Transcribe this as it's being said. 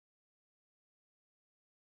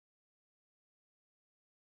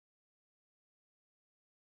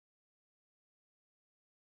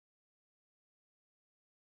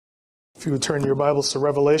If you would turn your Bibles to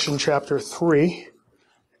Revelation chapter 3,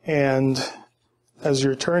 and as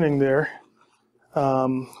you're turning there,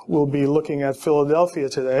 we'll be looking at Philadelphia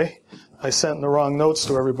today. I sent the wrong notes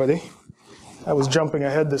to everybody. I was jumping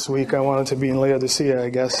ahead this week. I wanted to be in Laodicea, I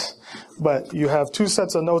guess. But you have two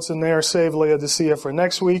sets of notes in there. Save Laodicea for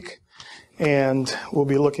next week, and we'll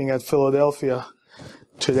be looking at Philadelphia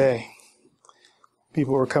today.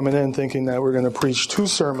 People were coming in thinking that we're going to preach two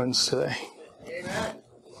sermons today. Amen.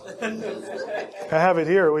 I have it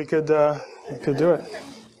here. We could do it.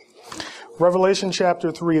 Revelation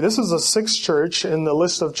chapter 3. This is the sixth church in the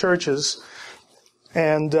list of churches.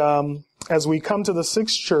 And as we come to the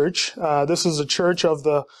sixth church, this is a church of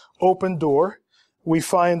the open door. We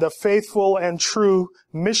find a faithful and true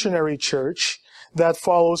missionary church that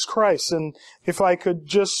follows Christ. And if I could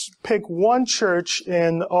just pick one church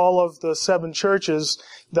in all of the seven churches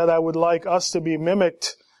that I would like us to be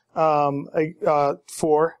mimicked I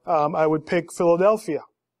would pick Philadelphia.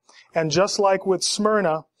 And just like with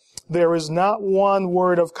Smyrna, there is not one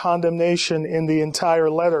word of condemnation in the entire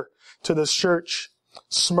letter to this church.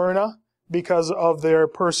 Smyrna, because of their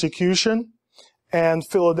persecution, and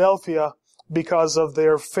Philadelphia, because of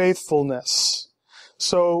their faithfulness.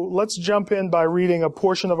 So let's jump in by reading a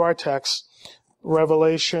portion of our text,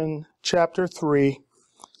 Revelation chapter 3,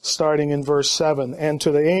 starting in verse 7. And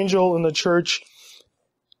to the angel in the church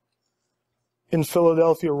in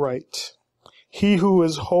Philadelphia write, He who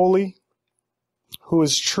is holy, who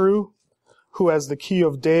is true, who has the key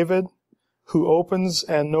of David, who opens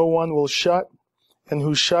and no one will shut, and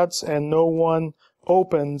who shuts and no one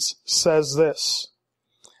opens, says this,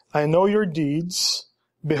 I know your deeds.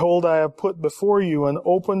 Behold, I have put before you an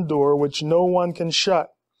open door which no one can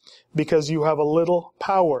shut, because you have a little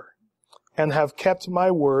power, and have kept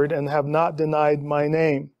my word, and have not denied my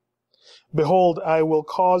name. Behold, I will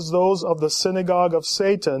cause those of the synagogue of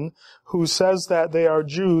Satan, who says that they are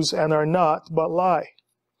Jews and are not, but lie.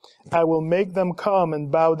 I will make them come and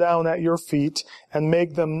bow down at your feet, and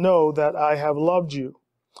make them know that I have loved you,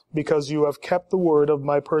 because you have kept the word of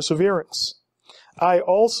my perseverance. I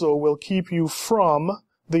also will keep you from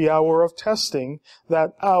the hour of testing,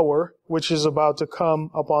 that hour which is about to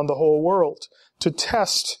come upon the whole world, to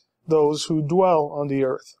test those who dwell on the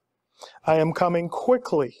earth. I am coming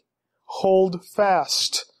quickly. Hold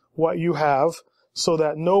fast what you have, so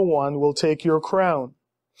that no one will take your crown.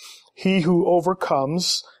 He who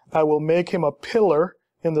overcomes, I will make him a pillar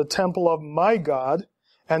in the temple of my God,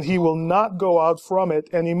 and he will not go out from it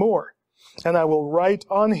any more. And I will write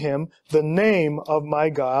on him the name of my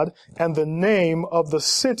God, and the name of the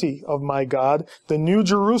city of my God, the new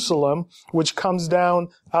Jerusalem, which comes down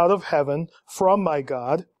out of heaven from my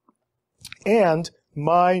God, and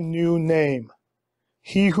my new name.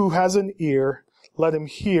 He who has an ear, let him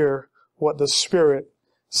hear what the Spirit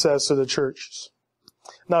says to the churches.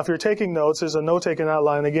 Now, if you're taking notes, there's a note-taking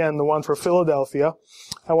outline, again, the one for Philadelphia.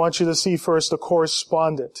 I want you to see first the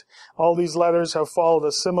correspondent. All these letters have followed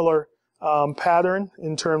a similar pattern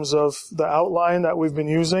in terms of the outline that we've been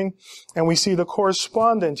using. And we see the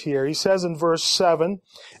correspondent here. He says in verse 7,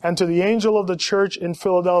 And to the angel of the church in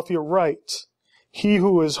Philadelphia write, He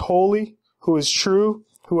who is holy, who is true,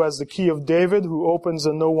 who has the key of David, who opens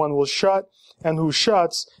and no one will shut, and who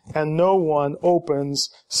shuts and no one opens,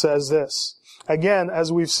 says this. Again,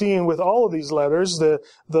 as we've seen with all of these letters,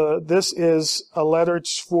 this is a letter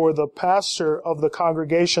for the pastor of the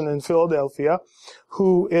congregation in Philadelphia,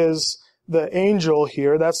 who is the angel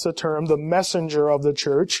here. That's the term, the messenger of the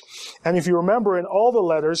church. And if you remember, in all the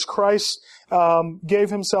letters, Christ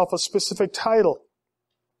gave himself a specific title.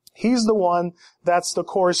 He's the one that's the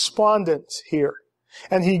correspondent here.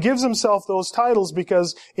 And he gives himself those titles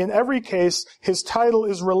because in every case, his title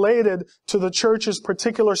is related to the church's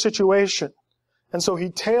particular situation. And so he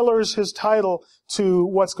tailors his title to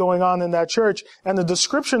what's going on in that church. And the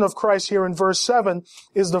description of Christ here in verse 7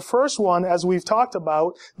 is the first one, as we've talked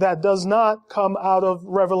about, that does not come out of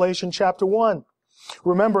Revelation chapter 1.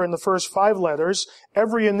 Remember, in the first 5 letters,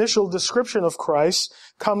 every initial description of Christ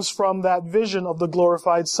comes from that vision of the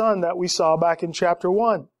glorified Son that we saw back in chapter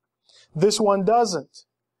 1. This one doesn't.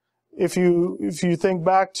 If you think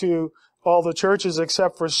back to all the churches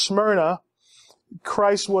except for Smyrna,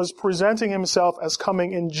 Christ was presenting himself as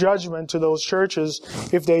coming in judgment to those churches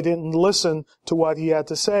if they didn't listen to what he had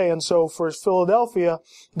to say. And so for Philadelphia,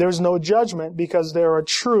 there's no judgment because they're a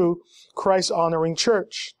true Christ-honoring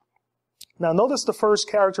church. Now notice the first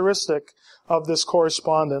characteristic of this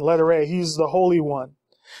correspondent, letter A. He's the Holy One.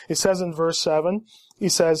 It says in verse 7, he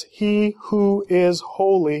says, He who is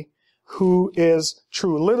holy, who is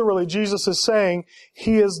true. Literally, Jesus is saying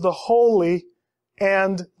He is the holy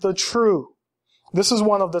and the true. This is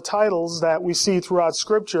one of the titles that we see throughout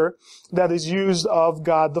Scripture that is used of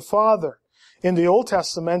God the Father. In the Old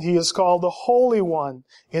Testament, he is called the Holy One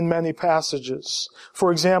in many passages.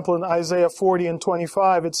 For example, in Isaiah 40 and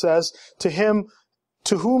 25, it says, to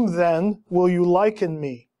whom then will you liken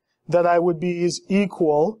me, that I would be his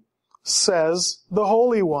equal, says the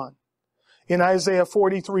Holy One. In Isaiah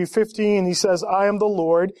 43:15, he says, I am the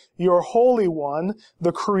Lord, your Holy One,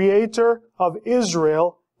 the Creator of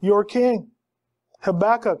Israel, your King.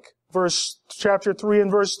 Habakkuk, chapter 3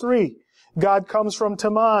 and verse 3. God comes from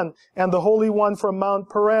Teman, and the Holy One from Mount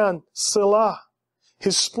Paran, Selah.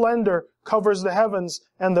 His splendor covers the heavens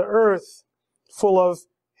and the earth, full of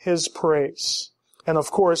his praise. And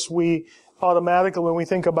of course, we automatically, when we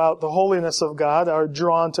think about the holiness of God, are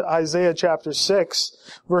drawn to Isaiah chapter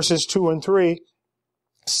 6, verses 2 and 3.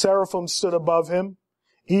 Seraphim stood above him,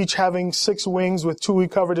 each having 6 wings. With 2 he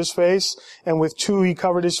covered his face, and with 2 he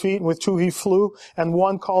covered his feet, and with 2 he flew. And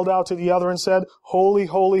one called out to the other and said, Holy,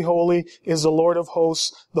 holy, holy is the Lord of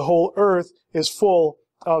hosts. The whole earth is full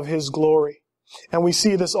of his glory. And we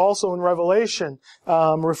see this also in Revelation,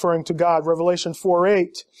 referring to God, Revelation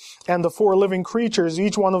 4:8. And the 4 living creatures,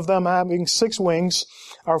 each one of them having 6 wings,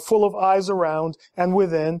 are full of eyes around and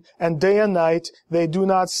within, and day and night they do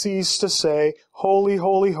not cease to say, Holy,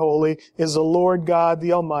 holy, holy is the Lord God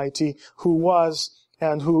the Almighty, who was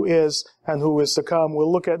and who is to come.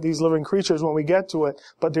 We'll look at these living creatures when we get to it,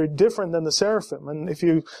 but they're different than the seraphim. And if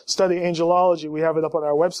you study angelology, we have it up on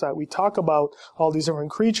our website. We talk about all these different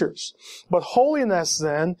creatures. But holiness,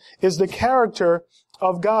 then, is the character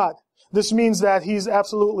of God. This means that he's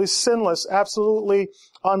absolutely sinless, absolutely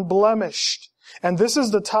unblemished. And this is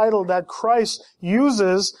the title that Christ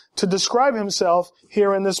uses to describe himself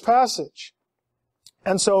here in this passage.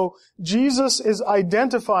 And so Jesus is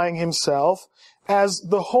identifying himself as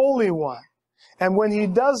the Holy One. And when he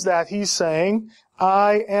does that, he's saying,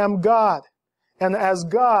 I am God. And as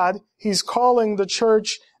God, he's calling the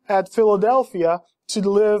church at Philadelphia to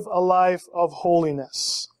live a life of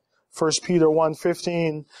holiness. 1 Peter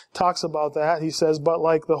 1:15 talks about that. He says, but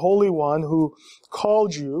like the Holy One who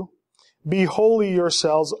called you, be holy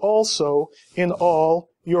yourselves also in all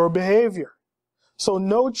your behavior. So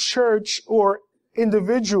no church or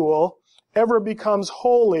individual ever becomes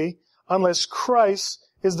holy unless Christ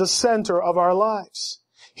is the center of our lives.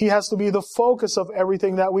 He has to be the focus of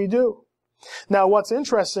everything that we do. Now, what's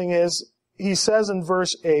interesting is, he says in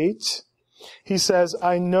verse 8, he says,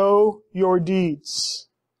 I know your deeds.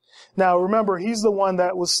 Now, remember, he's the one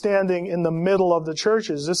that was standing in the middle of the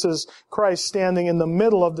churches. This is Christ standing in the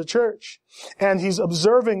middle of the church. And he's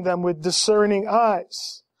observing them with discerning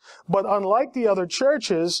eyes. But unlike the other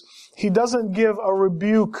churches, he doesn't give a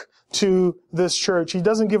rebuke to this church. He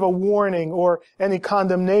doesn't give a warning or any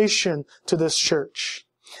condemnation to this church.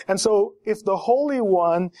 And so if the Holy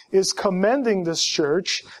One is commending this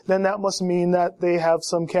church, then that must mean that they have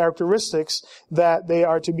some characteristics that they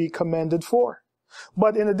are to be commended for.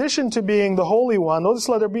 But in addition to being the Holy One, notice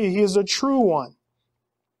letter B, he is a true one.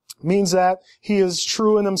 Means that he is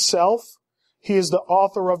true in himself. He is the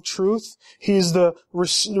author of truth. He is the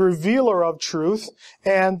revealer of truth.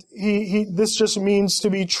 And this just means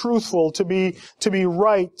to be truthful, to be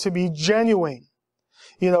right, to be genuine.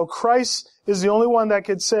 You know, Christ is the only one that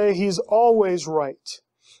could say he's always right.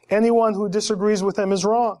 Anyone who disagrees with him is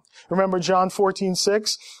wrong. Remember John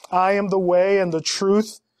 14:6, I am the way and the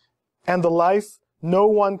truth and the life. No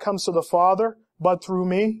one comes to the Father but through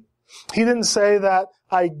me. He didn't say that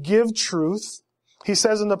I give truth. He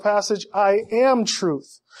says in the passage, I am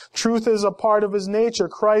truth. Truth is a part of his nature.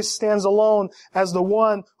 Christ stands alone as the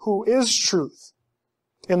one who is truth.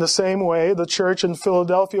 In the same way, the church in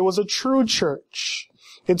Philadelphia was a true church.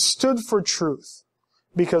 It stood for truth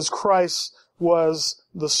because Christ was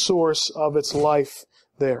the source of its life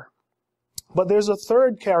there. But there's a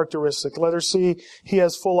third characteristic. Letter C, he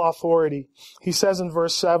has full authority. He says in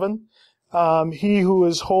verse 7, he who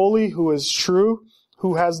is holy, who is true,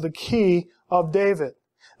 who has the key of David.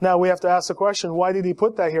 Now we have to ask the question, why did he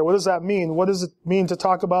put that here? What does that mean? What does it mean to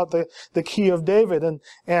talk about the key of David?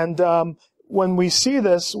 And when we see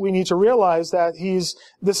this, we need to realize that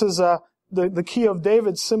the key of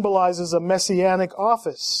David symbolizes a messianic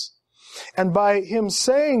office. And by him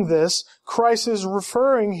saying this, Christ is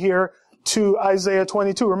referring here to Isaiah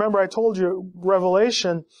 22. Remember, I told you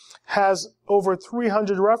Revelation has over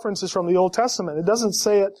 300 references from the Old Testament. It doesn't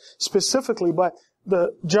say it specifically, but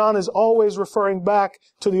John is always referring back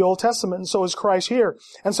to the Old Testament, and so is Christ here.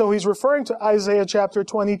 And so he's referring to Isaiah chapter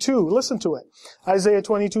 22. Listen to it. Isaiah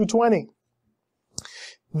 22:20.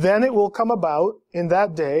 Then it will come about in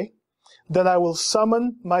that day that I will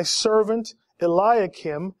summon my servant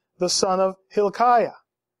Eliakim, the son of Hilkiah.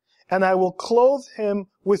 And I will clothe him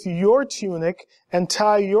with your tunic and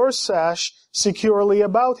tie your sash securely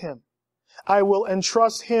about him. I will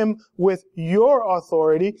entrust him with your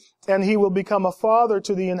authority, and he will become a father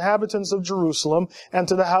to the inhabitants of Jerusalem and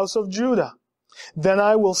to the house of Judah. Then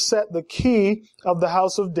I will set the key of the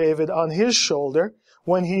house of David on his shoulder.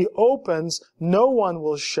 When he opens, no one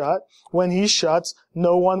will shut. When he shuts,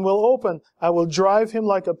 no one will open. I will drive him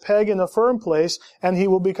like a peg in a firm place, and he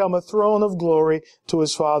will become a throne of glory to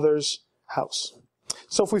his father's house.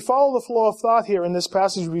 So if we follow the flow of thought here in this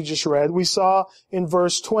passage we just read, we saw in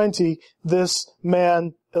verse 20 this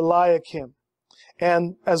man Eliakim.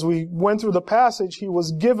 And as we went through the passage, he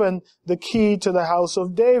was given the key to the house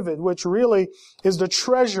of David, which really is the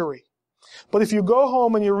treasury. But if you go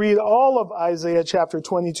home and you read all of Isaiah chapter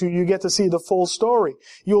 22, you get to see the full story.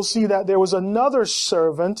 You'll see that there was another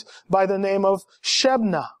servant by the name of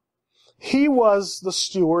Shebna. He was the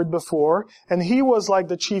steward before, and he was like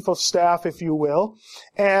the chief of staff, if you will,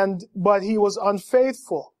 but he was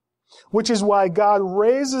unfaithful, which is why God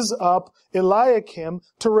raises up Eliakim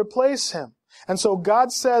to replace him. And so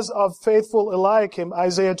God says of faithful Eliakim,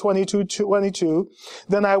 Isaiah 22:22,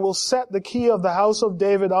 then I will set the key of the house of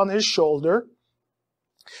David on his shoulder.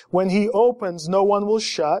 When he opens, no one will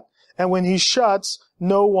shut, and when he shuts,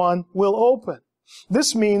 no one will open.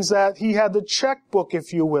 This means that he had the checkbook,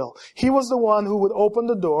 if you will. He was the one who would open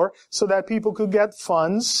the door so that people could get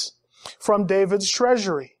funds from David's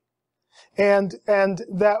treasury. And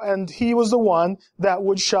he was the one that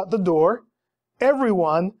would shut the door.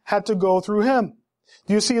 Everyone had to go through him.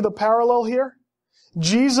 Do you see the parallel here?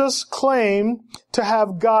 Jesus claimed to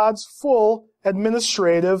have God's full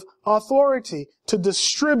administrative authority to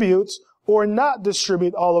distribute or not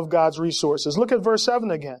distribute all of God's resources. Look at verse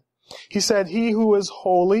 7 again. He said, he who is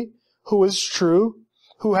holy, who is true,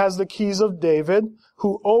 who has the keys of David,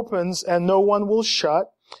 who opens and no one will shut,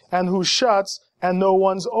 and who shuts and no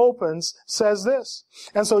one opens, says this.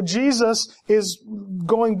 And so Jesus is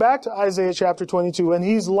going back to Isaiah chapter 22, and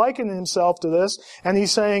he's likening himself to this, and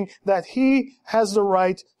he's saying that he has the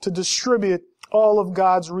right to distribute all of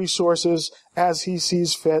God's resources as he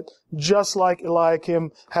sees fit, just like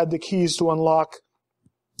Eliakim had the keys to unlock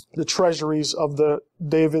the treasuries of the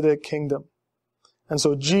Davidic kingdom. And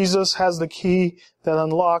so Jesus has the key that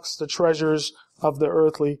unlocks the treasures of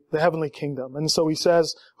the heavenly kingdom. And so he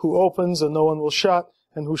says, who opens and no one will shut,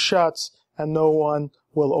 and who shuts and no one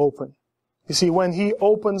will open. You see, when he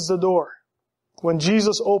opens the door, when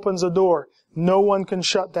Jesus opens the door, no one can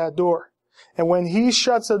shut that door. And when he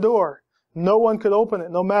shuts the door, no one could open it,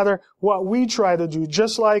 no matter what we try to do.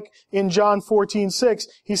 Just like in John 14:6,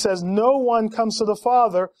 he says, no one comes to the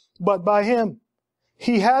Father but by him.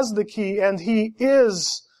 He has the key, and he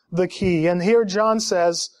is the key. And here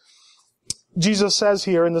Jesus says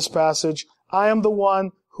here in this passage, I am the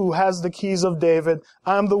one who has the keys of David.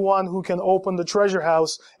 I am the one who can open the treasure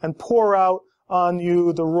house and pour out on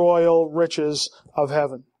you the royal riches of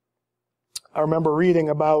heaven. I remember reading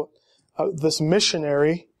about this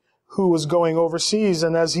missionary who was going overseas,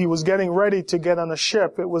 and as he was getting ready to get on a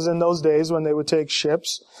ship, it was in those days when they would take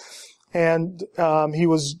ships, and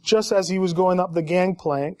just as he was going up the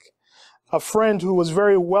gangplank, a friend who was a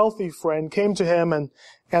very wealthy friend came to him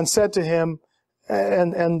and said to him,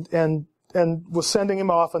 and was sending him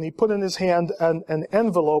off, and he put in his hand an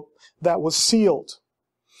envelope that was sealed.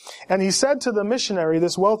 And he said to the missionary,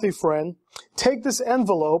 this wealthy friend, take this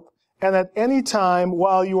envelope, and at any time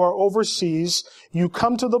while you are overseas, you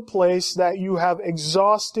come to the place that you have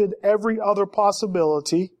exhausted every other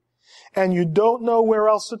possibility, and you don't know where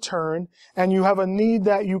else to turn, and you have a need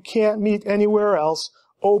that you can't meet anywhere else,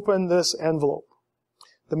 open this envelope.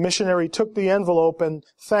 The missionary took the envelope and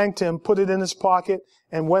thanked him, put it in his pocket,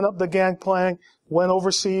 and went up the gangplank, went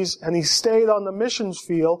overseas, and he stayed on the missions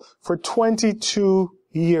field for 22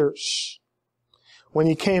 years. When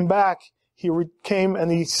he came back, he came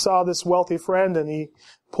and he saw this wealthy friend, and he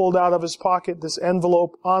pulled out of his pocket this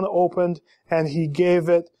envelope unopened, and he gave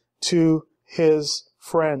it to his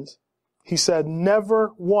friend. He said,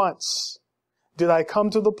 never once did I come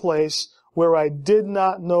to the place where I did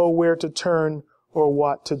not know where to turn or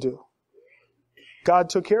what to do. God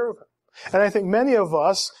took care of it. And I think many of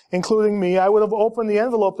us, including me, I would have opened the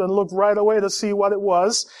envelope and looked right away to see what it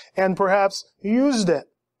was and perhaps used it.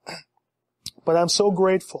 But I'm so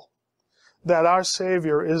grateful that our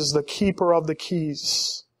Savior is the keeper of the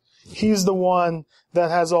keys. He's the one that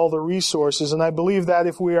has all the resources. And I believe that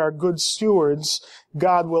if we are good stewards,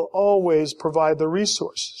 God will always provide the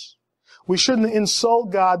resources. We shouldn't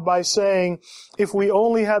insult God by saying, if we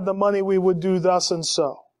only had the money, we would do thus and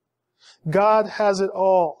so. God has it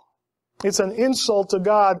all. It's an insult to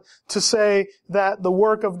God to say that the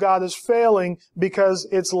work of God is failing because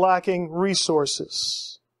it's lacking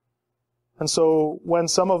resources. And so when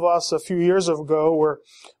some of us a few years ago were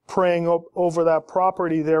praying over that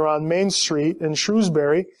property there on Main Street in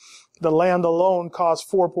Shrewsbury, the land alone cost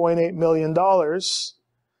 $4.8 million.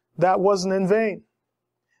 That wasn't in vain.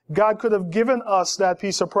 God could have given us that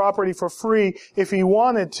piece of property for free if He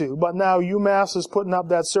wanted to, but now UMass is putting up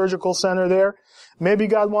that surgical center there. Maybe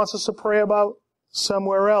God wants us to pray about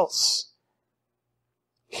somewhere else.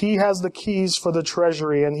 He has the keys for the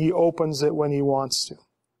treasury, and He opens it when He wants to.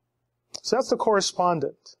 So that's the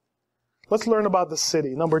correspondent. Let's learn about the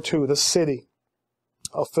city. Number 2, the city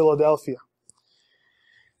of Philadelphia.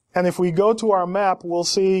 And if we go to our map, we'll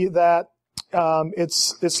see that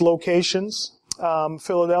its locations.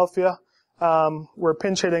 Philadelphia, we're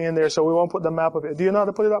pinch hitting in there, so we won't put the map up here. Do you know how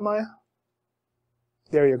to put it up, Maya?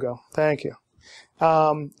 There you go. Thank you.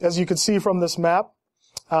 As you can see from this map,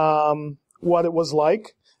 what it was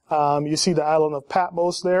like. You see the island of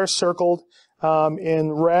Patmos there circled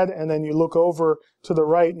in red, and then you look over to the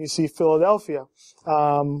right and you see Philadelphia.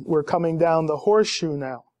 We're coming down the horseshoe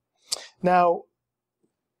now. Now,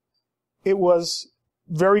 it was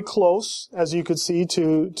very close, as you could see,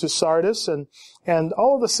 to Sardis, and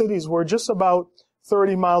all of the cities were just about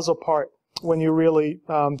 30 miles apart when you really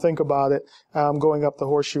think about it, going up the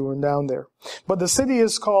horseshoe and down there. But the city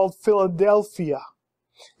is called Philadelphia,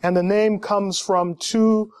 and the name comes from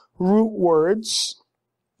 2 root words.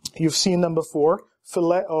 You've seen them before.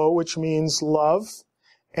 Phileo, which means love,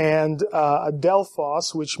 and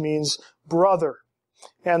adelphos, which means brother.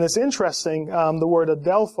 And it's interesting, the word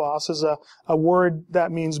adelphos is a word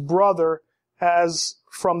that means brother as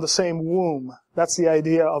from the same womb. That's the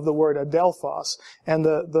idea of the word adelphos. And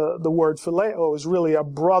the word phileo is really a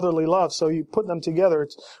brotherly love. So you put them together,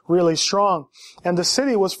 it's really strong. And the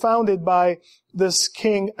city was founded by this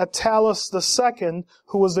king Attalus II,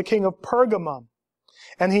 who was the king of Pergamum.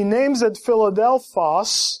 And he names it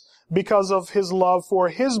Philadelphos because of his love for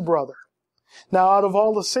his brother. Now, out of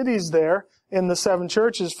all the cities there in the 7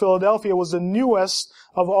 churches, Philadelphia was the newest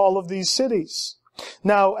of all of these cities.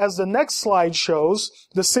 Now, as the next slide shows,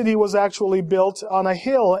 the city was actually built on a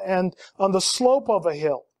hill and on the slope of a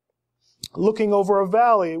hill, looking over a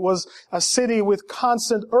valley. It was a city with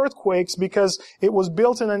constant earthquakes because it was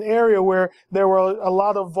built in an area where there were a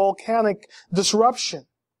lot of volcanic disruption.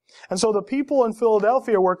 And so the people in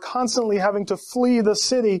Philadelphia were constantly having to flee the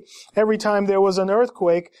city every time there was an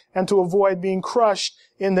earthquake and to avoid being crushed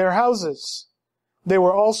in their houses. They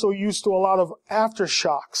were also used to a lot of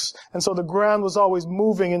aftershocks. And so the ground was always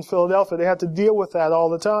moving in Philadelphia. They had to deal with that all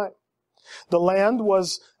the time. The land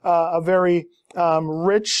was a very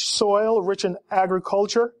rich soil, rich in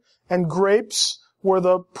agriculture, and grapes were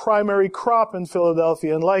the primary crop in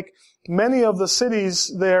Philadelphia. And like many of the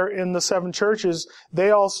cities there in the 7 churches,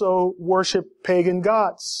 they also worship pagan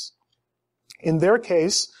gods. In their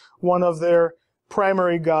case, one of their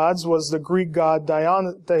primary gods was the Greek god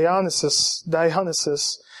Dionysus,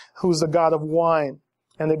 who's the god of wine.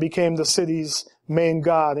 And it became the city's main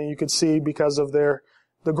god, and you could see because of the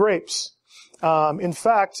grapes. In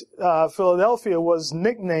fact, Philadelphia was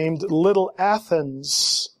nicknamed Little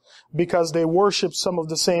Athens because they worshipped some of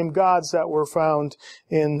the same gods that were found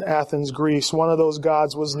in Athens, Greece. One of those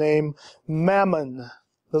gods was named Mammon.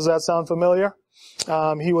 Does that sound familiar?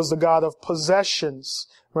 He was the god of possessions.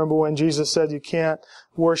 Remember when Jesus said you can't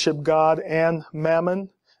worship God and Mammon?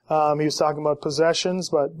 He was talking about possessions,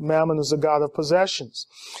 but Mammon was the god of possessions.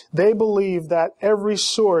 They believed that every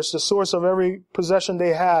source, the source of every possession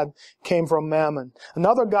they had, came from Mammon.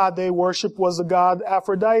 Another god they worshipped was the god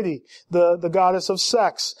Aphrodite, the goddess of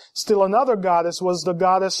sex. Still another goddess was the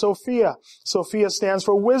goddess Sophia. Sophia stands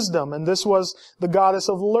for wisdom, and this was the goddess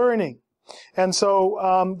of learning. And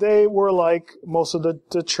so they were like most of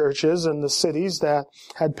the churches and the cities that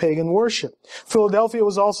had pagan worship. Philadelphia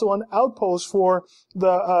was also an outpost for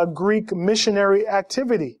the Greek missionary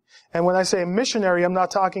activity. And when I say missionary, I'm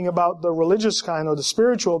not talking about the religious kind or the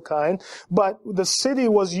spiritual kind, but the city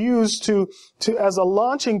was used to as a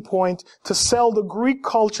launching point to sell the Greek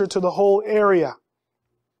culture to the whole area.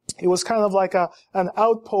 It was kind of like an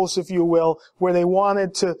outpost, if you will, where they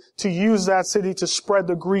wanted to use that city to spread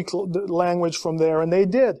the Greek language from there, and they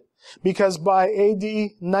did. Because by AD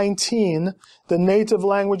 19, the native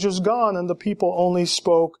language was gone and the people only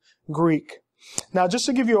spoke Greek. Now, just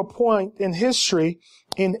to give you a point in history,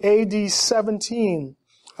 in AD 17,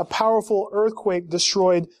 a powerful earthquake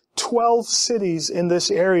destroyed 12 cities in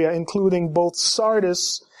this area, including both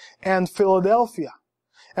Sardis and Philadelphia.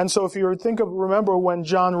 And so if you remember when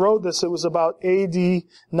John wrote this, it was about AD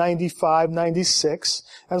 95, 96.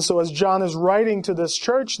 And so as John is writing to this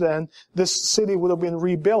church then, this city would have been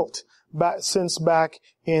rebuilt since back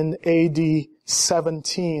in AD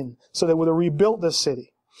 17. So they would have rebuilt this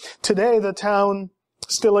city. Today the town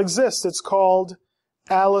still exists. It's called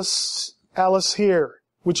Alice here,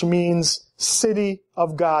 which means city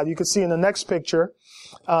of God. You can see in the next picture,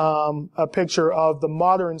 a picture of the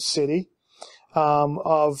modern city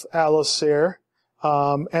of Al-Asir.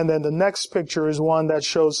 And then the next picture is one that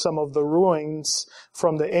shows some of the ruins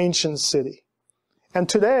from the ancient city. And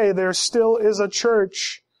today there still is a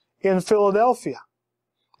church in Philadelphia.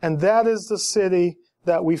 And that is the city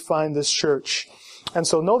that we find this church. And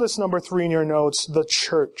so notice number 3 in your notes, the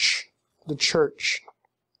church. The church.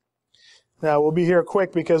 Now we'll be here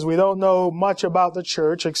quick because we don't know much about the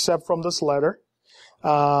church except from this letter.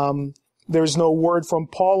 There's no word from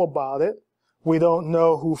Paul about it. We don't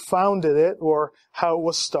know who founded it or how it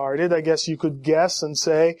was started. I guess you could guess and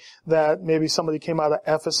say that maybe somebody came out of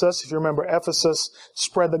Ephesus. If you remember, Ephesus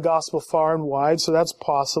spread the gospel far and wide, so that's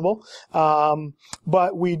possible.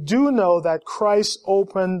 But we do know that Christ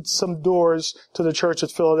opened some doors to the church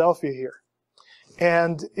at Philadelphia here.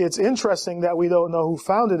 And it's interesting that we don't know who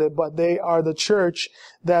founded it, but they are the church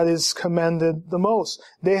that is commended the most.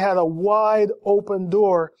 They had a wide open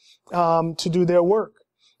door to do their work.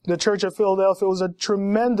 The church of Philadelphia was a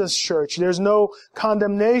tremendous church. There's no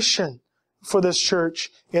condemnation for this church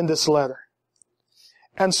in this letter.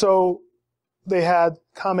 And so they had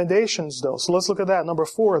commendations though. So let's look at that. Number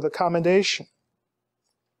 4, the commendation.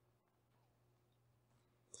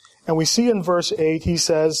 And we see in verse 8, he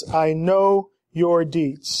says, I know your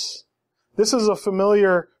deeds. This is a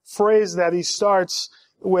familiar phrase that he starts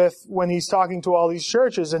with when he's talking to all these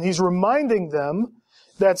churches, and he's reminding them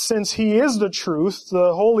that since he is the truth,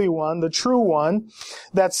 the Holy One, the true one,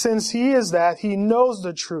 that since he is that, he knows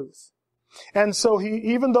the truth. And so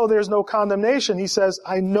even though there's no condemnation, he says,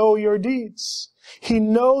 I know your deeds. He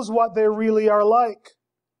knows what they really are like.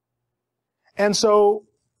 And so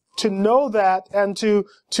to know that, and to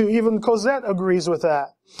even Cosette agrees with that.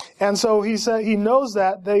 And so he said he knows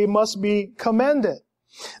that they must be commended.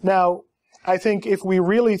 Now, I think if we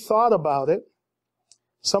really thought about it,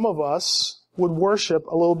 some of us would worship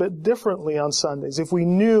a little bit differently on Sundays. If we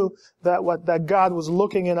knew that God was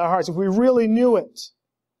looking in our hearts, if we really knew it,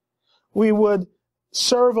 we would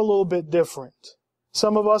serve a little bit different.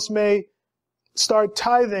 Some of us may start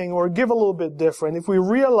tithing or give a little bit different if we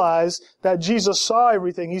realize that Jesus saw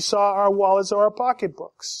everything. He saw our wallets or our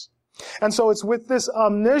pocketbooks. And so it's with this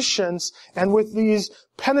omniscience and with these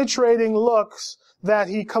penetrating looks that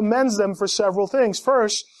he commends them for several things.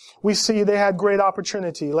 First, we see they had great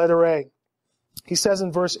opportunity. Letter A. He says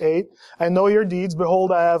in verse 8, I know your deeds.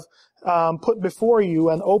 Behold, I have put before you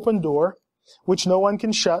an open door, which no one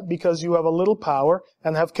can shut, because you have a little power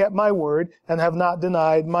and have kept my word and have not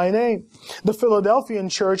denied my name. The Philadelphian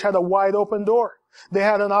church had a wide open door. They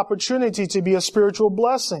had an opportunity to be a spiritual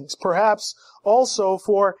blessing, perhaps also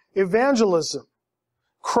for evangelism.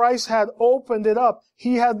 Christ had opened it up.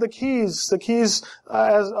 He had the keys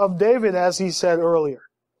of David, as he said earlier.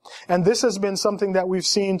 And this has been something that we've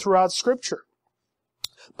seen throughout Scripture.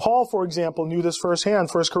 Paul, for example, knew this firsthand.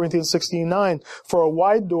 1 Corinthians 16:9, for a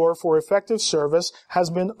wide door for effective service has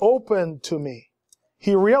been opened to me.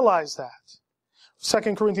 He realized that.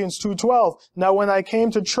 2 Corinthians 2:12, now when I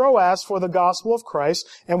came to Troas for the gospel of Christ,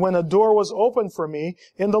 and when a door was opened for me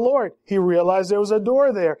in the Lord, he realized there was a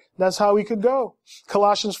door there. That's how he could go.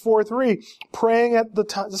 Colossians 4:3, praying at the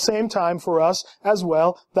same time for us as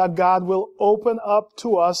well, that God will open up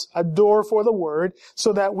to us a door for the word,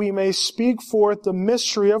 so that we may speak forth the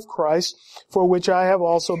mystery of Christ, for which I have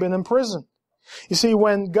also been imprisoned. You see,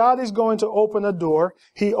 when God is going to open a door,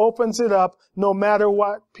 he opens it up no matter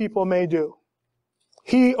what people may do.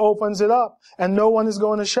 He opens it up, and no one is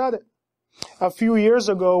going to shut it. A few years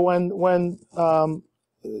ago, when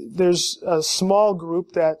there's a small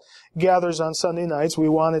group that gathers on Sunday nights, we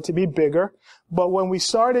want it to be bigger. But when we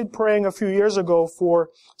started praying a few years ago for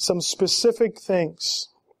some specific things,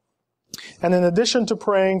 and in addition to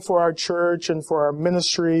praying for our church and for our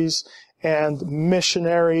ministries and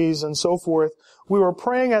missionaries and so forth, we were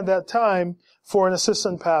praying at that time for an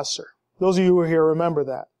assistant pastor. Those of you who are here remember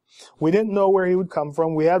that. We didn't know where he would come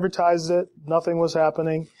from. We advertised it. Nothing was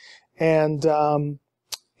happening. And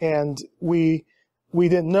we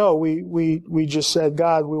didn't know. We just said,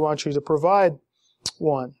 God, we want you to provide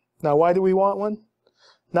one. Now, why do we want one?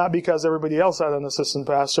 Not because everybody else had an assistant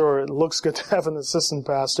pastor or it looks good to have an assistant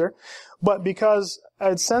pastor, but because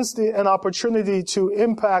I'd sensed an opportunity to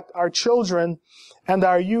impact our children and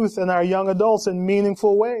our youth and our young adults in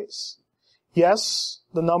meaningful ways. Yes,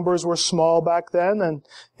 the numbers were small back then,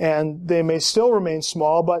 and they may still remain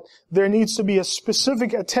small, but there needs to be a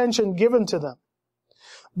specific attention given to them.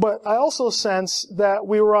 But I also sense that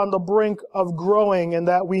we were on the brink of growing and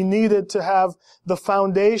that we needed to have the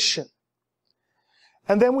foundation.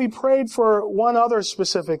 And then we prayed for one other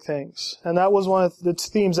specific things, and that was one of the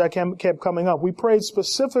themes that kept coming up. We prayed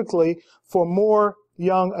specifically for more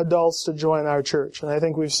young adults to join our church, and I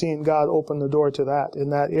think we've seen God open the door to that in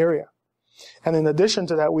that area. And in addition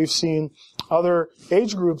to that, we've seen other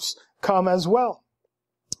age groups come as well.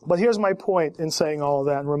 But here's my point in saying all of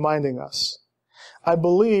that and reminding us. I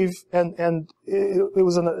believe, and it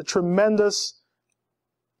was a tremendous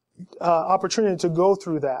opportunity to go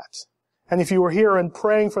through that. And if you were here and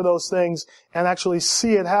praying for those things and actually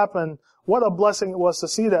see it happen, what a blessing it was to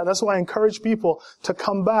see that. That's why I encourage people to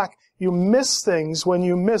come back. You miss things when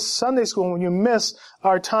you miss Sunday school, when you miss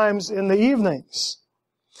our times in the evenings.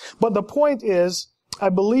 But the point is, I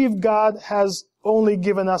believe God has only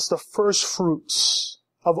given us the first fruits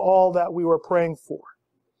of all that we were praying for.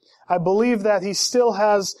 I believe that He still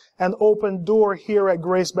has an open door here at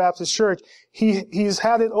Grace Baptist Church. He's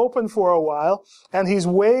had it open for a while, and He's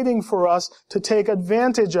waiting for us to take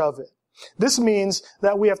advantage of it. This means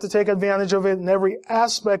that we have to take advantage of it in every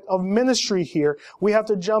aspect of ministry here. We have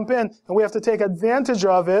to jump in, and we have to take advantage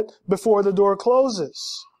of it before the door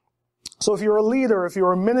closes. So if you're a leader, if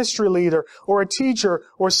you're a ministry leader, or a teacher,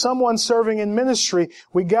 or someone serving in ministry,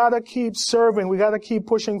 we gotta keep serving. We gotta keep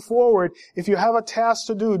pushing forward. If you have a task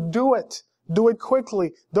to do, do it. Do it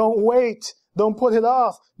quickly. Don't wait. Don't put it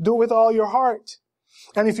off. Do it with all your heart.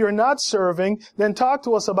 And if you're not serving, then talk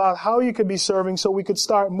to us about how you could be serving so we could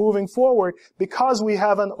start moving forward, because we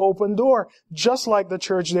have an open door, just like the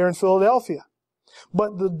church there in Philadelphia.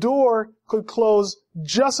 But the door could close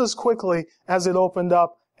just as quickly as it opened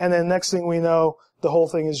up. And then next thing we know, the whole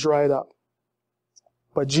thing is dried up.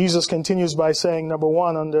 But Jesus continues by saying, number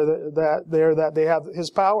one, under that they have His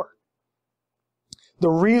power. The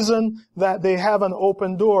reason that they have an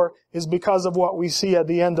open door is because of what we see at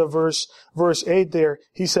the end of verse 8 there.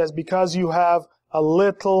 He says, because you have a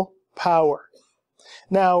little power.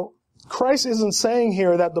 Now, Christ isn't saying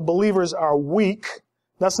here that the believers are weak.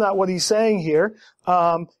 That's not what He's saying here.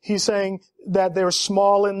 He's saying that they're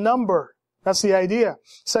small in number. That's the idea.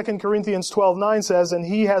 2 Corinthians 12:9 says, and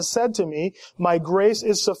He has said to me, my grace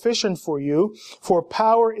is sufficient for you, for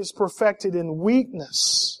power is perfected in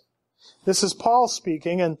weakness. This is Paul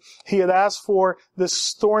speaking, and he had asked for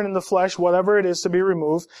this thorn in the flesh, whatever it is, to be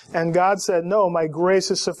removed. And God said, no, my grace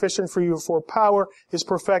is sufficient for you, for power is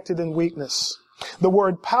perfected in weakness. The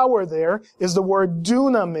word power there is the word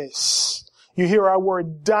dunamis. You hear our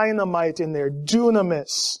word dynamite in there,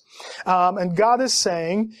 dunamis. And God is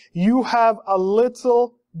saying, you have a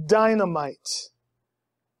little dynamite.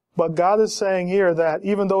 But God is saying here that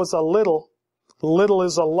even though it's a little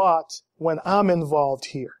is a lot when I'm involved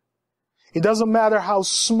here. It doesn't matter how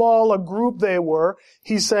small a group they were.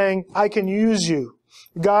 He's saying, I can use you.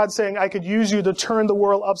 God's saying, I could use you to turn the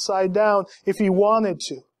world upside down if He wanted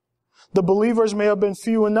to. The believers may have been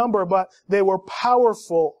few in number, but they were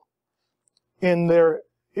powerful in their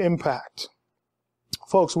impact.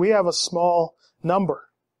 Folks, we have a small number,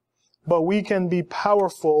 but we can be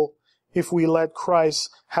powerful if we let Christ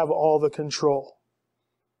have all the control.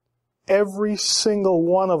 Every single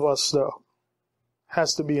one of us, though,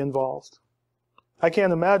 has to be involved. I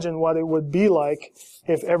can't imagine what it would be like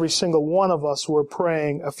if every single one of us were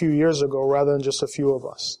praying a few years ago rather than just a few of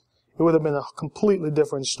us. It would have been a completely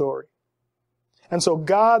different story. And so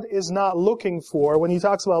God is not looking for, when He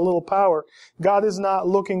talks about little power, God is not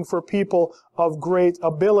looking for people of great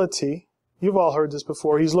ability. You've all heard this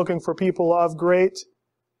before. He's looking for people of great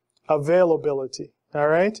availability. All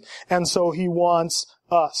right? And so He wants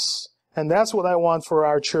us. And that's what I want for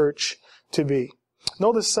our church to be.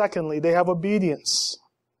 Notice, secondly, they have obedience.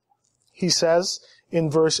 He says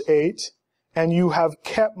in verse 8, and you have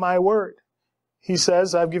kept my word. He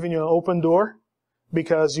says, I've given you an open door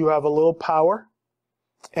because you have a little power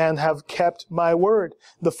and have kept my word.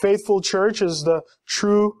 The faithful church is the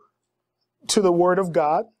true to the word of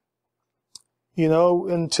God. You know,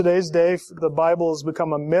 in today's day, the Bible has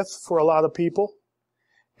become a myth for a lot of people.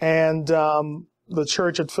 And the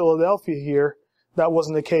church at Philadelphia here, that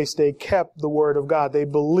wasn't the case. They kept the word of God. They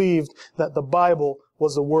believed that the Bible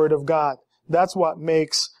was the word of God. That's what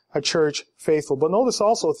makes a church faithful. But notice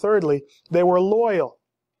also, thirdly, they were loyal.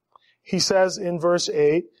 He says in verse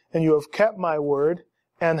 8, and you have kept my word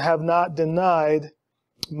and have not denied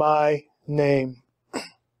my name.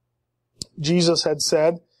 Jesus had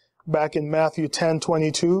said back in Matthew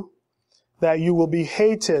 10:22, that you will be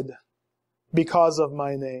hated because of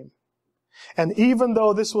my name. And even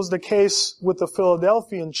though this was the case with the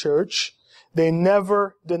Philadelphian church, they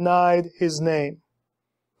never denied his name.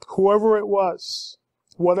 Whoever it was,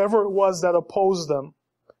 whatever it was that opposed them,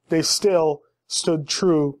 they still stood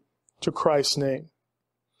true to Christ's name.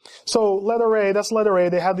 So letter A, that's letter A,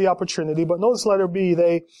 they had the opportunity. But notice letter B,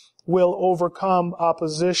 they will overcome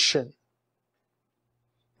opposition.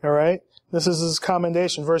 All right? This is his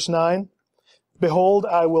commendation. Verse 9. Behold,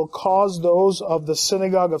 I will cause those of the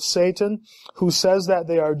synagogue of Satan, who says that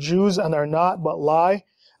they are Jews and are not, but lie.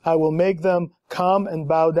 I will make them come and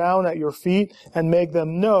bow down at your feet and make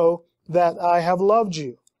them know that I have loved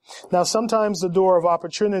you. Now, sometimes the door of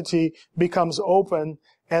opportunity becomes open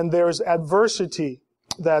and there's adversity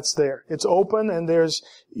that's there. It's open and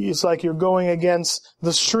it's like you're going against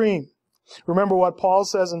the stream. Remember what Paul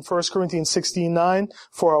says in 1 Corinthians 16:9,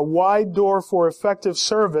 for a wide door for effective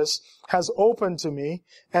service has opened to me,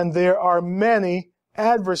 and there are many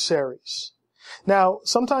adversaries. Now,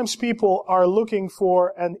 sometimes people are looking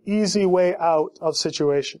for an easy way out of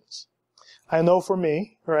situations. I know for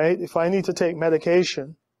me, right, if I need to take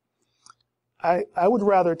medication, I would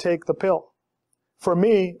rather take the pill. For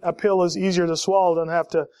me, a pill is easier to swallow than have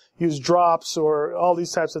to use drops or all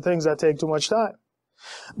these types of things that take too much time.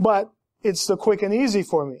 But it's the quick and easy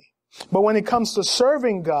for me. But when it comes to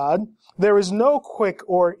serving God, there is no quick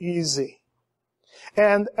or easy.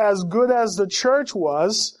 And as good as the church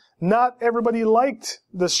was, not everybody liked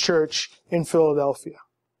this church in Philadelphia.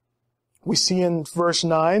 We see in verse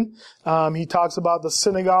 9, he talks about the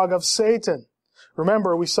synagogue of Satan.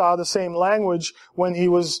 Remember, we saw the same language when he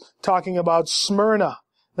was talking about Smyrna,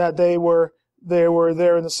 that they were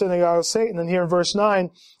there in the synagogue of Satan. And here in verse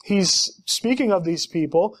 9, he's speaking of these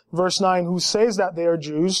people, verse 9, who says that they are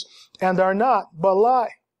Jews and are not, but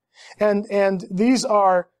lie. And these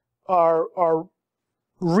are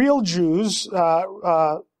real Jews,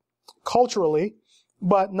 culturally,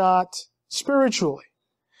 but not spiritually.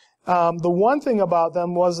 The one thing about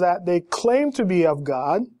them was that they claimed to be of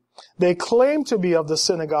God. They claim to be of the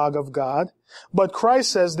synagogue of God, but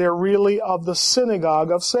Christ says they're really of the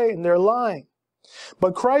synagogue of Satan. They're lying.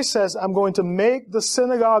 But Christ says, I'm going to make the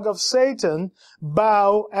synagogue of Satan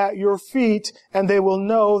bow at your feet, and they will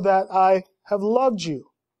know that I have loved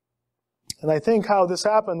you. And I think how this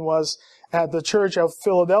happened was at the church of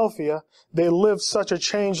Philadelphia, they lived such a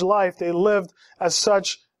changed life. They lived as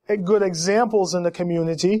such good examples in the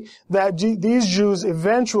community that these Jews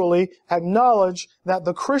eventually acknowledged that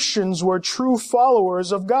the Christians were true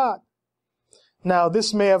followers of God. Now,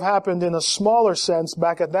 this may have happened in a smaller sense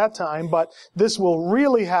back at that time, but this will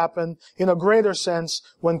really happen in a greater sense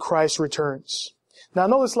when Christ returns. Now,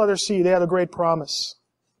 notice letter C, they had a great promise.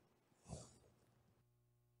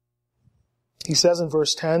 He says in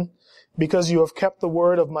verse 10, because you have kept the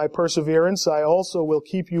word of my perseverance, I also will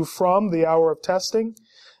keep you from the hour of testing,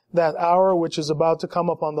 that hour which is about to come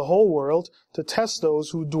upon the whole world to test those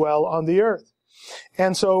who dwell on the earth.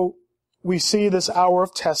 And so we see this hour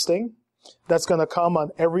of testing that's going to come on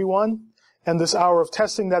everyone. And this hour of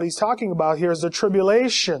testing that he's talking about here is the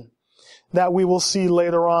tribulation that we will see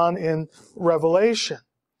later on in Revelation,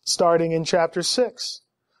 starting in chapter 6.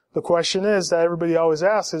 The question is that everybody always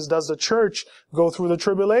asks is, does the church go through the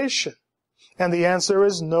tribulation? And the answer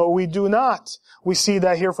is, no, we do not. We see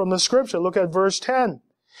that here from the scripture. Look at verse 10.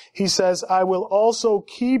 He says, I will also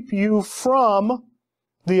keep you from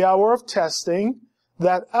the hour of testing,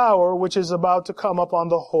 that hour which is about to come upon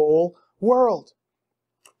the whole world.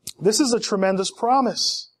 This is a tremendous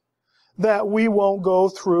promise that we won't go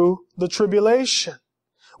through the tribulation.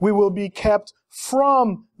 We will be kept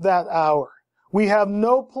from that hour. We have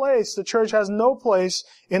no place, the church has no place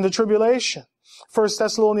in the tribulation. 1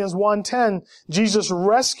 Thessalonians 1:10, Jesus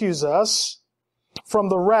rescues us from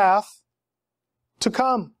the wrath to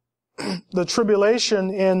come. The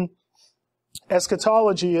tribulation in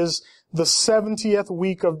eschatology is the 70th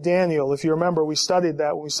week of Daniel. If you remember, we studied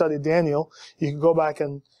that when we studied Daniel. You can go back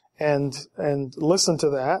and listen to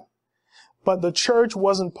that. But the church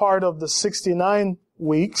wasn't part of the 69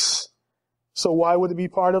 weeks, so why would it be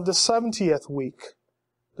part of the 70th week?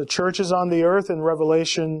 The church is on the earth in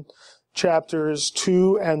Revelation chapters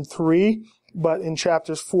 2 and 3, but in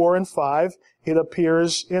chapters 4 and 5, it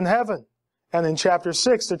appears in heaven. And in chapter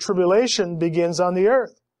 6, the tribulation begins on the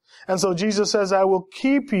earth. And so Jesus says, I will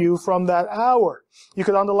keep you from that hour. You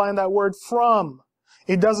could underline that word from.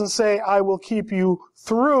 It doesn't say, I will keep you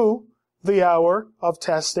through the hour of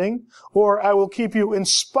testing, or I will keep you in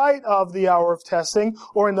spite of the hour of testing,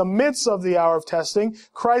 or in the midst of the hour of testing.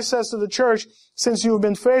 Christ says to the church, since you have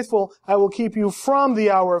been faithful, I will keep you from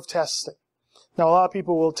the hour of testing. Now, a lot of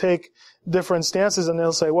people will take different stances, and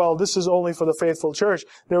they'll say, well, this is only for the faithful church.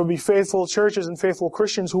 There will be faithful churches and faithful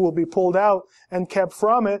Christians who will be pulled out and kept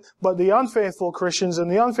from it, but the unfaithful Christians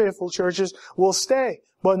and the unfaithful churches will stay.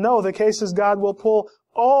 But no, the case is God will pull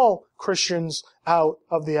all Christians out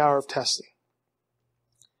of the hour of testing.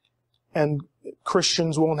 And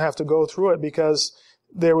Christians won't have to go through it because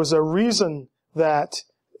there was a reason that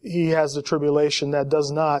he has the tribulation that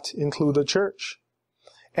does not include the church.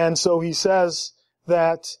 And so he says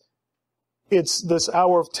that it's this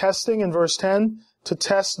hour of testing in verse 10 to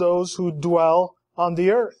test those who dwell on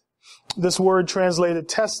the earth. This word translated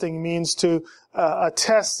testing means to a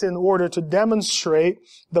test in order to demonstrate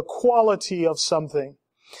the quality of something,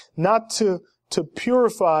 not to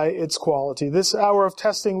purify its quality. This hour of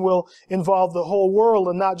testing will involve the whole world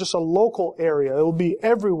and not just a local area. It will be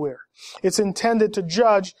everywhere. It's intended to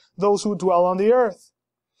judge those who dwell on the earth.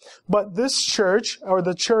 But this church, or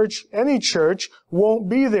the church, any church, won't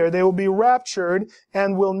be there. They will be raptured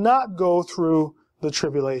and will not go through the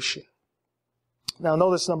tribulation. Now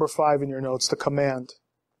notice number 5 in your notes, the command.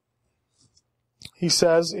 He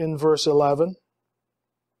says in verse 11,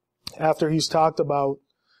 after he's talked about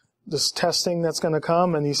this testing that's going to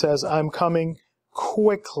come, and he says, I'm coming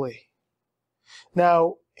quickly.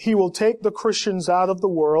 Now, he will take the Christians out of the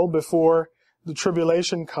world before the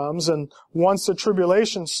tribulation comes, and once the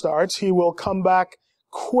tribulation starts, he will come back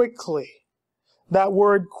quickly. That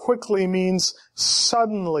word quickly means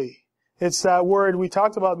suddenly. It's that word we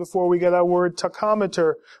talked about before. We get our word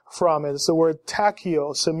tachometer from it. It's the word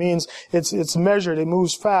tachyios. It means it's measured. It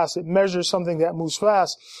moves fast. It measures something that moves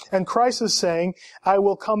fast. And Christ is saying, I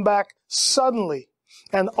will come back suddenly.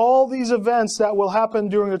 And all these events that will happen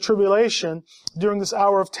during the tribulation, during this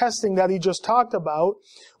hour of testing that he just talked about,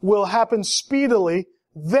 will happen speedily.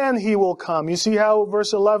 Then he will come. You see how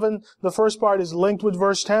verse 11, the first part is linked with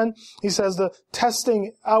verse 10? He says the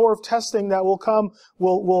testing, hour of testing that will come,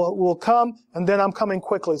 will come, and then I'm coming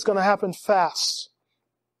quickly. It's going to happen fast.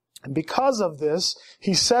 And because of this,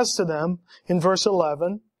 he says to them in verse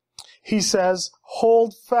 11, he says,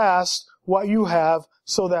 hold fast what you have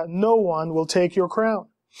so that no one will take your crown.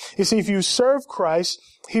 You see, if you serve Christ,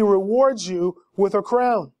 he rewards you with a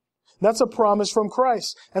crown. That's a promise from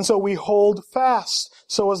Christ. And so we hold fast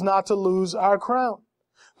so as not to lose our crown.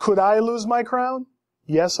 Could I lose my crown?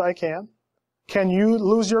 Yes, I can. Can you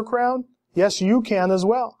lose your crown? Yes, you can as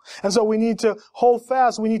well. And so we need to hold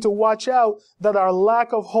fast. We need to watch out that our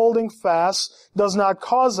lack of holding fast does not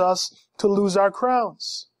cause us to lose our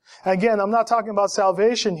crowns. Again, I'm not talking about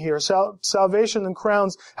salvation here. Salvation and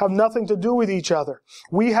crowns have nothing to do with each other.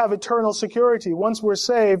 We have eternal security. Once we're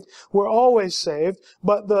saved, we're always saved.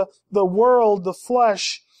 But the world, the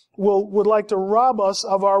flesh, would like to rob us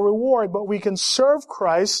of our reward. But we can serve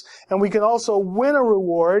Christ, and we can also win a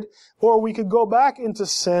reward, or we could go back into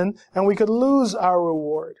sin, and we could lose our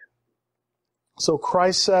reward. So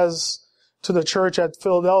Christ says to the church at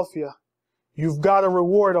Philadelphia, you've got a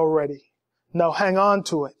reward already. Now hang on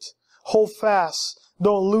to it. Hold fast.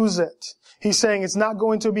 Don't lose it. He's saying it's not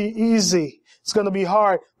going to be easy. It's going to be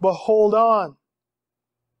hard, but hold on.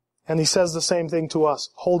 And he says the same thing to us.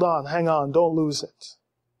 Hold on, hang on, don't lose it.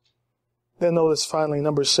 Then notice finally,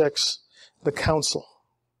 number 6, the counsel.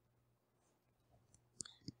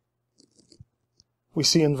 We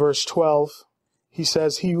see in verse 12, he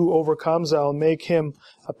says, he who overcomes, I'll make him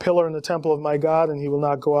a pillar in the temple of my God, and he will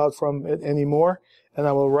not go out from it anymore. And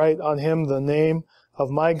I will write on him the name of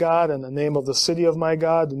my God and the name of the city of my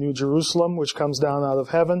God, the New Jerusalem, which comes down out of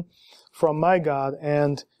heaven from my God,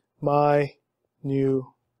 and my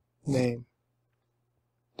new name.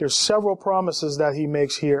 There's several promises that he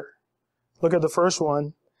makes here. Look at the first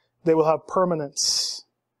one. They will have permanence.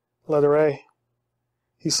 Letter A.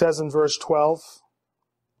 He says in verse 12,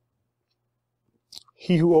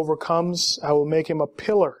 he who overcomes, I will make him a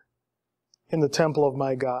pillar in the temple of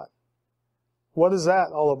my God. What is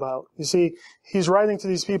that all about? You see, he's writing to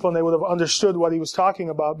these people and they would have understood what he was talking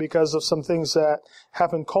about because of some things that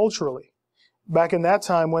happened culturally. Back in that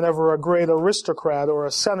time, whenever a great aristocrat or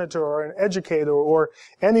a senator or an educator or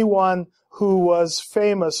anyone who was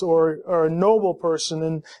famous or a noble person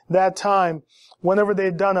in that time, whenever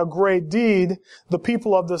they'd done a great deed, the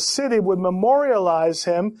people of the city would memorialize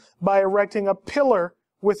him by erecting a pillar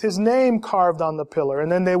with his name carved on the pillar. And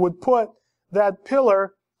then they would put that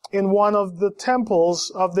pillar in one of the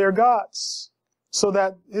temples of their gods, so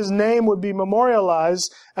that his name would be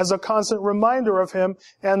memorialized as a constant reminder of him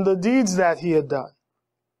and the deeds that he had done.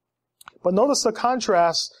 But notice the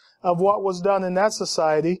contrast of what was done in that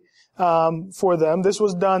society for them. This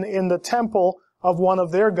was done in the temple of one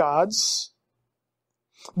of their gods.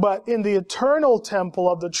 But in the eternal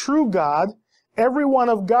temple of the true God, Every one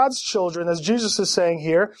of God's children, as Jesus is saying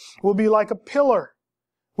here, will be like a pillar.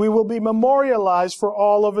 We will be memorialized for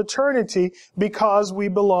all of eternity because we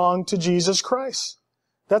belong to Jesus Christ.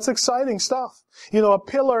 That's exciting stuff. A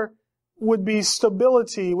pillar would be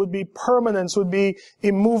stability, would be permanence, would be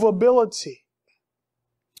immovability.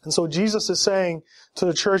 And so Jesus is saying to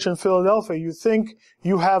the church in Philadelphia, you think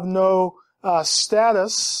you have no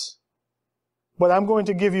status, but I'm going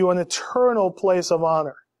to give you an eternal place of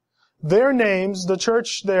honor. Their names, the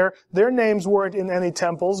church there, their names weren't in any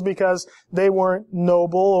temples because they weren't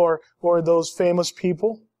noble or those famous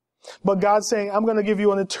people. But God's saying, I'm going to give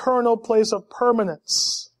you an eternal place of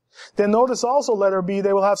permanence. Then notice also, letter B,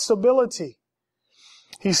 they will have stability.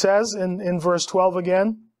 He says in verse 12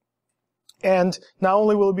 again, and not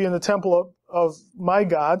only will it be in the temple of my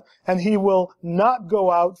God, and he will not go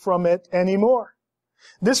out from it anymore.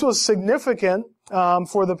 This was significant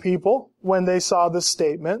for the people when they saw this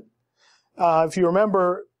statement. If you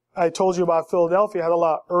remember, I told you about Philadelphia, had a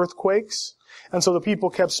lot of earthquakes. And so the people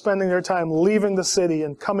kept spending their time leaving the city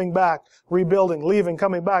and coming back, rebuilding, leaving,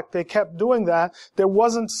 coming back. They kept doing that. There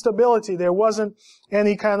wasn't stability. There wasn't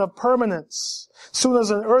any kind of permanence. As soon as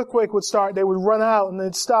an earthquake would start, they would run out and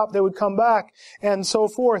they'd stop. They would come back and so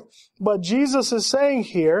forth. But Jesus is saying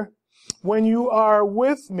here, when you are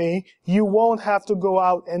with me, you won't have to go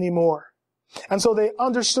out anymore. And so they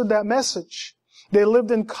understood that message. They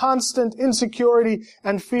lived in constant insecurity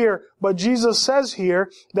and fear. But Jesus says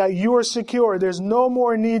here that you are secure. There's no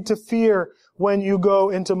more need to fear when you go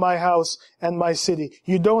into my house and my city.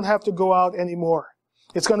 You don't have to go out anymore.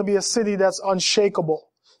 It's going to be a city that's unshakable.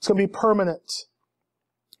 It's going to be permanent,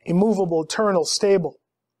 immovable, eternal, stable.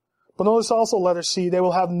 But notice also, letter C, they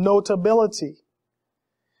will have notability.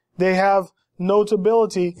 They have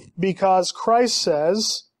notability because Christ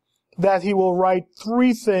says that he will write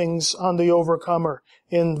 3 things on the overcomer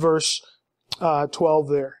in verse 12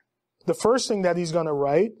 there. The first thing that he's going to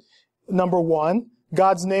write, number 1,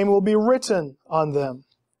 God's name will be written on them.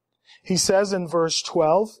 He says in verse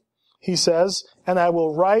 12, he says, and I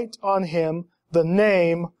will write on him the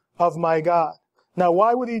name of my God. Now,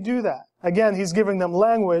 why would he do that? Again, he's giving them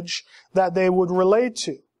language that they would relate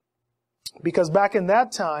to. Because back in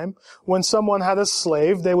that time, when someone had a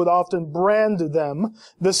slave, they would often brand them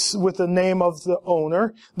this with the name of the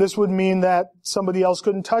owner. This would mean that somebody else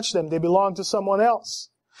couldn't touch them. They belonged to someone else.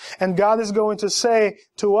 And God is going to say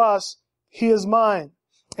to us, he is mine.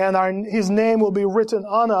 And his name will be written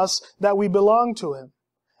on us that we belong to him.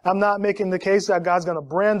 I'm not making the case that God's going to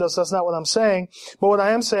brand us. That's not what I'm saying. But what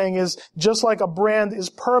I am saying is, just like a brand is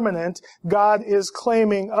permanent, God is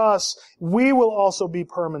claiming us. We will also be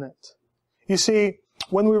permanent. You see,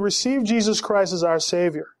 when we receive Jesus Christ as our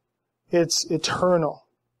Savior, it's eternal.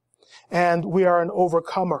 And we are an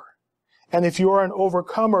overcomer. And if you are an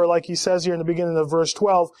overcomer, like he says here in the beginning of verse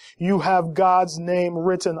 12, you have God's name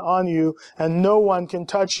written on you, and no one can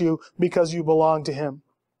touch you because you belong to him.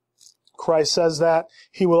 Christ says that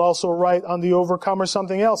he will also write on the overcomer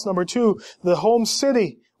something else. Number 2, the home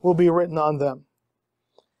city will be written on them.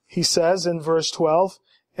 He says in verse 12,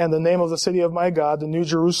 and the name of the city of my God, the New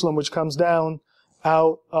Jerusalem, which comes down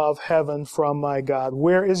out of heaven from my God.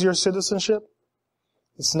 Where is your citizenship?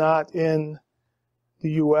 It's not in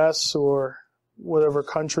the U.S. or whatever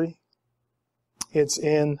country. It's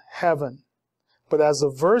in heaven. But as the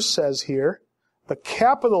verse says here, the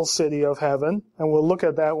capital city of heaven, and we'll look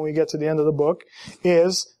at that when we get to the end of the book,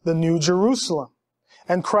 is the New Jerusalem.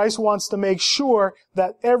 And Christ wants to make sure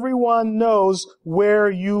that everyone knows where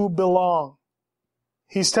you belong.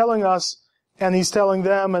 He's telling us, and he's telling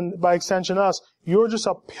them, and by extension us, you're just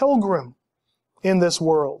a pilgrim in this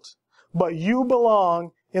world. But you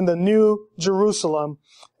belong in the New Jerusalem.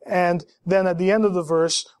 And then at the end of the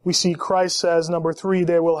verse, we see Christ says, number 3,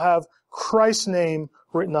 they will have Christ's name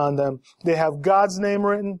written on them. They have God's name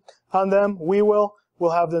written on them. We'll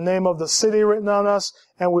have the name of the city written on us,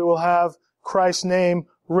 and we will have Christ's name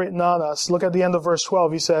written on us. Look at the end of verse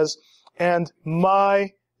 12. He says, and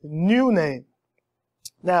my new name.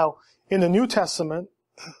 Now, in the New Testament,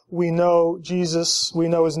 we know Jesus, we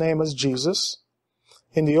know his name as Jesus.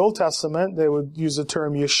 In the Old Testament, they would use the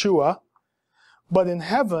term Yeshua. But in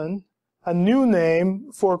heaven, a new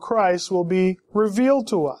name for Christ will be revealed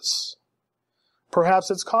to us.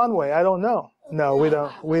 Perhaps it's Conway. I don't know. No, we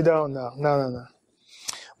don't know. No.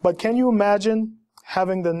 But can you imagine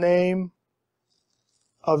having the name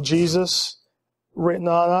of Jesus written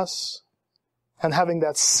on us? And having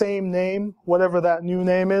that same name, whatever that new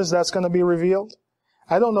name is, that's going to be revealed.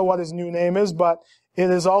 I don't know what his new name is, but it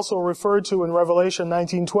is also referred to in Revelation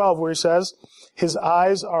 19:12, where he says, his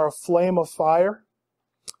eyes are a flame of fire,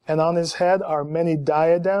 and on his head are many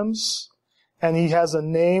diadems, and he has a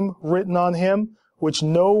name written on him which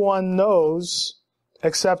no one knows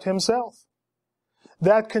except himself.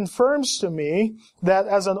 That confirms to me that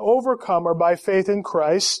as an overcomer by faith in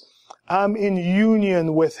Christ, I'm in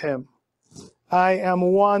union with him. I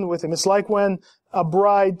am one with him. It's like when a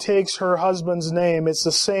bride takes her husband's name. It's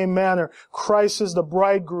the same manner. Christ is the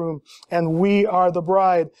bridegroom, and we are the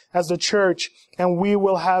bride as the church, and we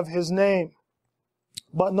will have his name.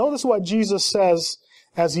 But notice what Jesus says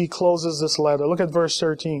as he closes this letter. Look at verse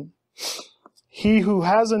 13. He who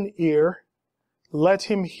has an ear, let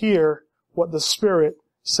him hear what the Spirit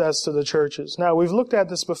says to the churches. Now, we've looked at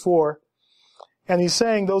this before, and he's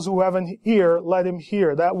saying those who have an ear, let him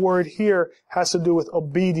hear. That word hear has to do with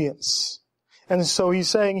obedience. And so he's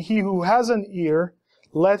saying, he who has an ear,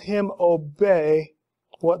 let him obey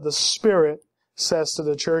what the Spirit says to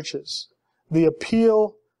the churches. The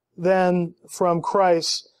appeal then from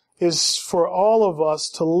Christ is for all of us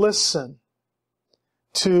to listen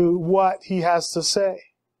to what he has to say.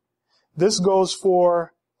 This goes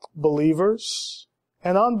for believers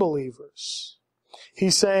and unbelievers.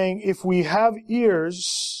 He's saying if we have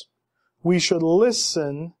ears, we should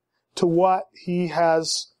listen to what he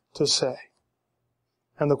has to say.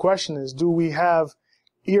 And the question is, do we have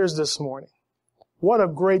ears this morning? What a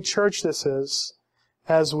great church this is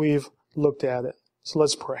as we've looked at it. So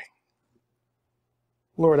let's pray.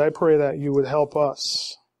 Lord, I pray that you would help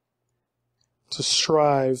us to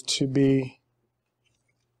strive to be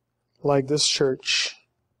like this church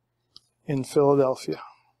in Philadelphia.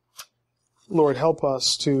 Lord, help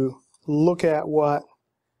us to look at what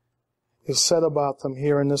is said about them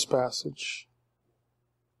here in this passage.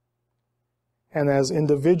 And as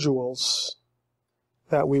individuals,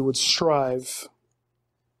 that we would strive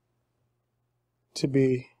to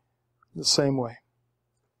be the same way.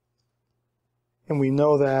 And we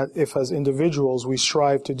know that if as individuals we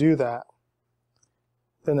strive to do that,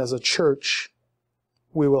 then as a church,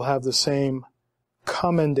 we will have the same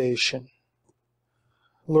commendation.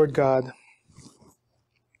 Lord God,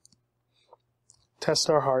 test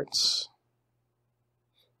our hearts.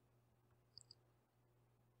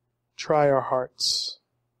 Try our hearts.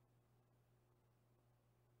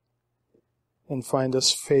 And find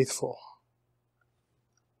us faithful.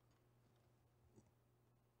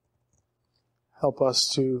 Help us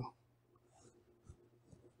to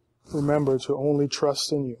remember to only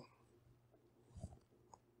trust in you.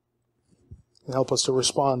 And help us to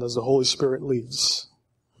respond as the Holy Spirit leads.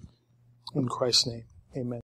 In Christ's name, amen.